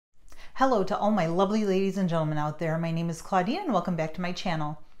Hello to all my lovely ladies and gentlemen out there. My name is Claudine and welcome back to my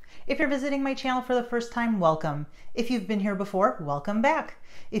channel. If you're visiting my channel for the first time, welcome. If you've been here before, welcome back.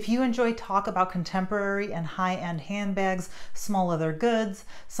 If you enjoy talk about contemporary and high-end handbags, small leather goods,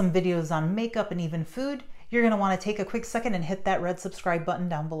 some videos on makeup and even food, you're going to want to take a quick second and hit that red subscribe button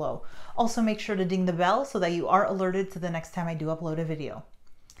down below. Also make sure to ding the bell so that you are alerted to the next time I do upload a video.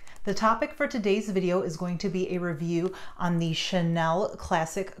 The topic for today's video is going to be a review on the Chanel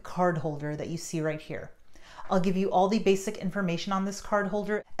Classic card holder that you see right here. I'll give you all the basic information on this card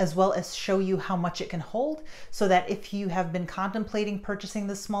holder as well as show you how much it can hold so that if you have been contemplating purchasing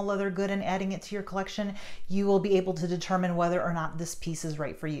this small leather good and adding it to your collection, you will be able to determine whether or not this piece is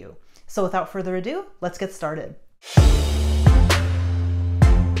right for you. So without further ado, let's get started.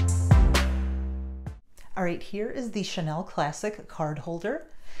 All right, here is the Chanel Classic card holder.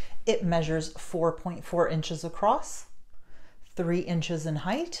 It measures 4.4 inches across, 3 inches in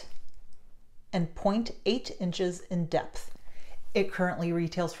height, and 0.8 inches in depth. It currently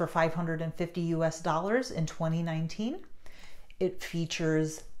retails for $550 US in 2019. It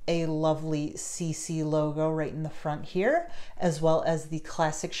features a lovely CC logo right in the front here, as well as the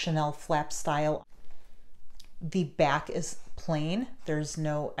classic Chanel flap style. The back is plain. There's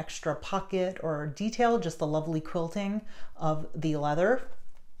no extra pocket or detail, just the lovely quilting of the leather.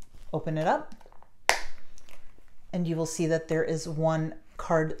 Open it up and you will see that there is one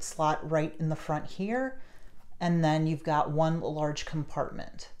card slot right in the front here, and then you've got one large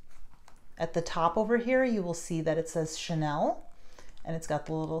compartment. At the top over here you will see that it says Chanel and it's got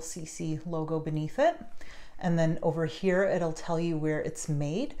the little CC logo beneath it, and then over here it'll tell you where it's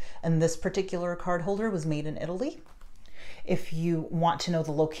made, and this particular card holder was made in Italy. If you want to know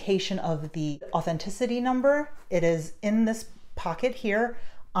the location of the authenticity number, it is in this pocket here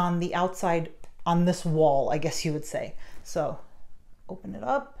on the outside, on this wall, I guess you would say. So open it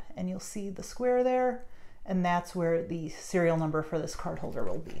up and you'll see the square there, and that's where the serial number for this card holder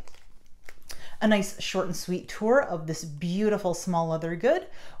will be. A nice short and sweet tour of this beautiful small leather good.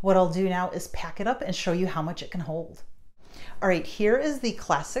 What I'll do now is pack it up and show you how much it can hold. All right, here is the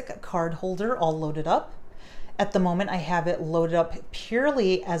classic card holder all loaded up. At the moment I have it loaded up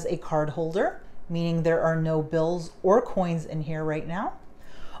purely as a card holder, meaning there are no bills or coins in here right now.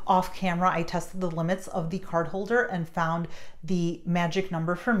 Off camera, I tested the limits of the card holder and found the magic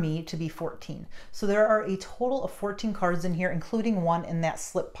number for me to be 14. So there are a total of 14 cards in here, including one in that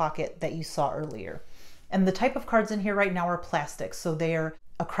slip pocket that you saw earlier. And the type of cards in here right now are plastic. So they are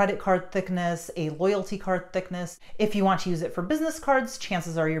a credit card thickness, a loyalty card thickness. If you want to use it for business cards,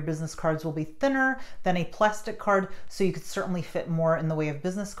 chances are your business cards will be thinner than a plastic card. So you could certainly fit more in the way of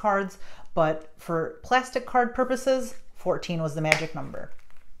business cards. But for plastic card purposes, 14 was the magic number.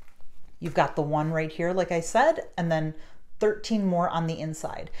 You've got the one right here, like I said, and then 13 more on the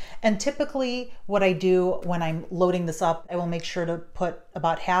inside. And typically what I do when I'm loading this up, I will make sure to put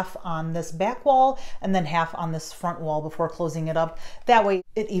about half on this back wall and then half on this front wall before closing it up. That way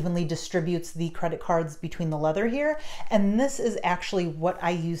it evenly distributes the credit cards between the leather here. And this is actually what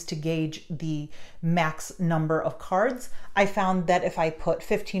I use to gauge the max number of cards. I found that if I put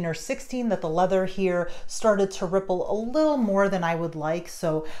 15 or 16, that the leather here started to ripple a little more than I would like.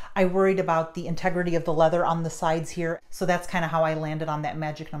 So I worried about the integrity of the leather on the sides here. So that's kind of how I landed on that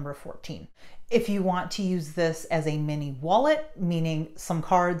magic number 14. If you want to use this as a mini wallet, meaning some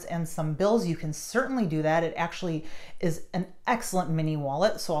cards and some bills, you can certainly do that. It actually is an excellent mini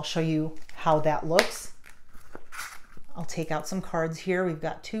wallet. So I'll show you how that looks. I'll take out some cards here. We've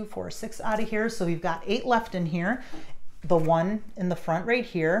got 2, 4, 6 out of here. So we've got 8 left in here. The one in the front right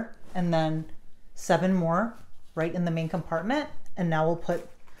here, and then 7 more right in the main compartment. And now we'll put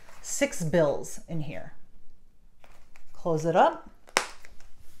 6 bills in here. Close it up.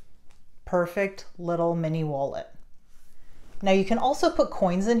 Perfect little mini wallet. Now you can also put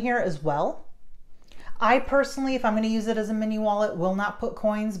coins in here as well. I personally, if I'm going to use it as a mini wallet, will not put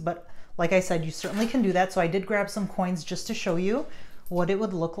coins, but like I said, you certainly can do that. So I did grab some coins just to show you what it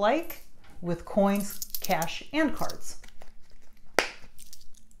would look like with coins, cash, and cards.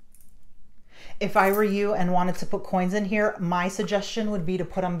 If I were you and wanted to put coins in here, my suggestion would be to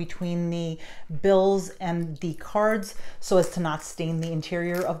put them between the bills and the cards so as to not stain the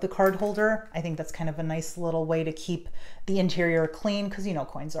interior of the card holder. I think that's kind of a nice little way to keep the interior clean because, you know,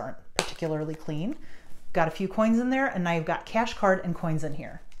 coins aren't particularly clean. Got a few coins in there, and now you've got cash, card, and coins in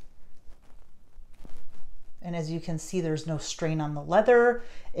here. And as you can see, there's no strain on the leather.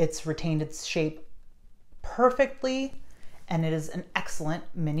 It's retained its shape perfectly, and it is an excellent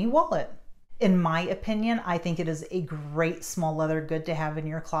mini wallet. In my opinion, I think it is a great small leather good to have in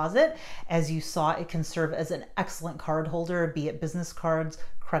your closet. As you saw, it can serve as an excellent card holder, be it business cards,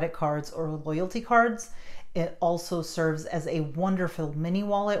 credit cards, or loyalty cards. It also serves as a wonderful mini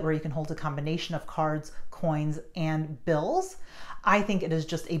wallet where you can hold a combination of cards, coins, and bills. I think it is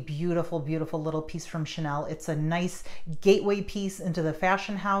just a beautiful, beautiful little piece from Chanel. It's a nice gateway piece into the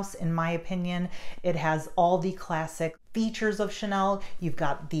fashion house, in my opinion. It has all the classic features of Chanel. You've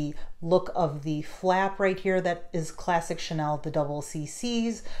got the look of the flap right here that is classic Chanel, the double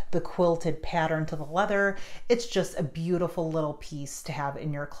CCs, the quilted pattern to the leather. It's just a beautiful little piece to have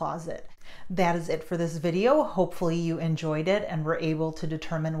in your closet. That is it for this video. Hopefully you enjoyed it and were able to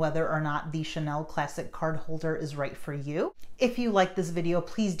determine whether or not the Chanel Classic card holder is right for you. If you like this video,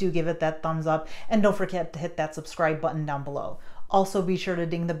 please do give it that thumbs up and don't forget to hit that subscribe button down below. Also be sure to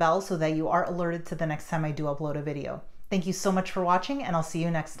ding the bell so that you are alerted to the next time I do upload a video. Thank you so much for watching and I'll see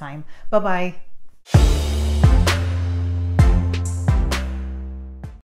you next time. Bye-bye.